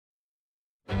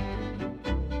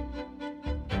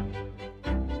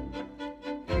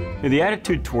The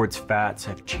attitude towards fats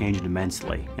have changed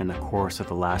immensely in the course of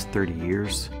the last 30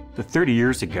 years. So 30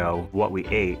 years ago, what we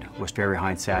ate was very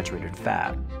high in saturated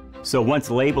fat. So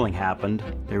once labeling happened,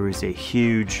 there was a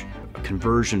huge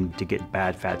conversion to get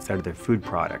bad fats out of their food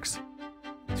products.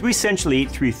 So we essentially eat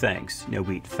three things.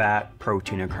 We eat fat,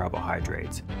 protein, and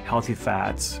carbohydrates. Healthy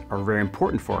fats are very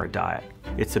important for our diet.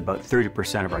 It's about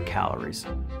 30% of our calories.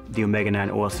 The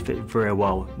omega-9 oils fit very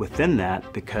well within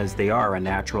that because they are a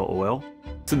natural oil.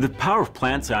 So the power of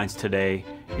plant science today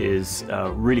is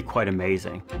really quite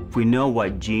amazing. If we know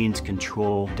what genes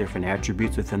control different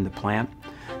attributes within the plant,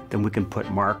 then we can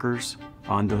put markers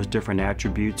on those different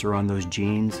attributes or on those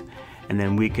genes, and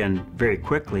then we can very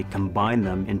quickly combine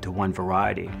them into one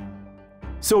variety.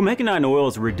 So omega-9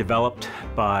 oils were developed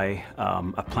by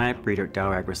a plant breeder at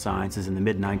Dow AgroSciences in the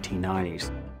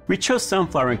mid-1990s. We chose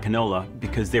sunflower and canola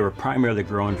because they were primarily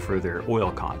grown for their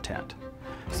oil content.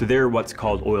 So they're what's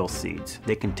called oil seeds.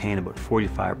 They contain about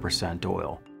 45%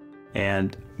 oil.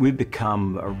 And we've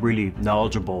become really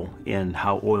knowledgeable in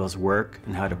how oils work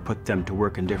and how to put them to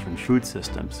work in different food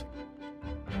systems.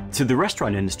 So the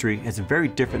restaurant industry has a very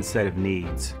different set of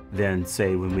needs than,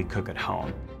 say, when we cook at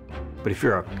home. But if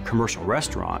you're a commercial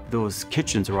restaurant, those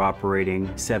kitchens are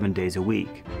operating 7 days a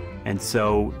week. And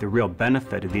so the real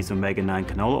benefit of these omega-9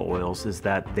 canola oils is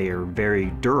that they are very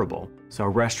durable. So a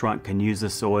restaurant can use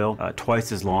this oil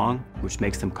twice as long, which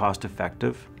makes them cost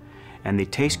effective, and they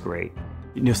taste great.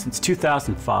 Since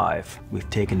 2005, we've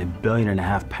taken 1.5 billion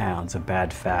pounds of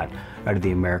bad fat out of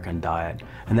the American diet,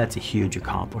 and that's a huge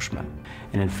accomplishment.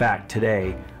 And in fact,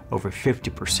 today, over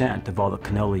 50% of all the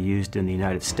canola used in the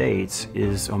United States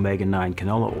is omega-9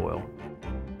 canola oil.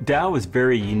 Dow is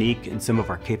very unique in some of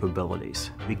our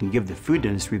capabilities. We can give the food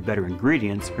industry better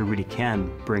ingredients, but really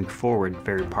can bring forward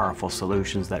very powerful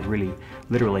solutions that really,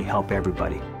 literally help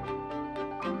everybody.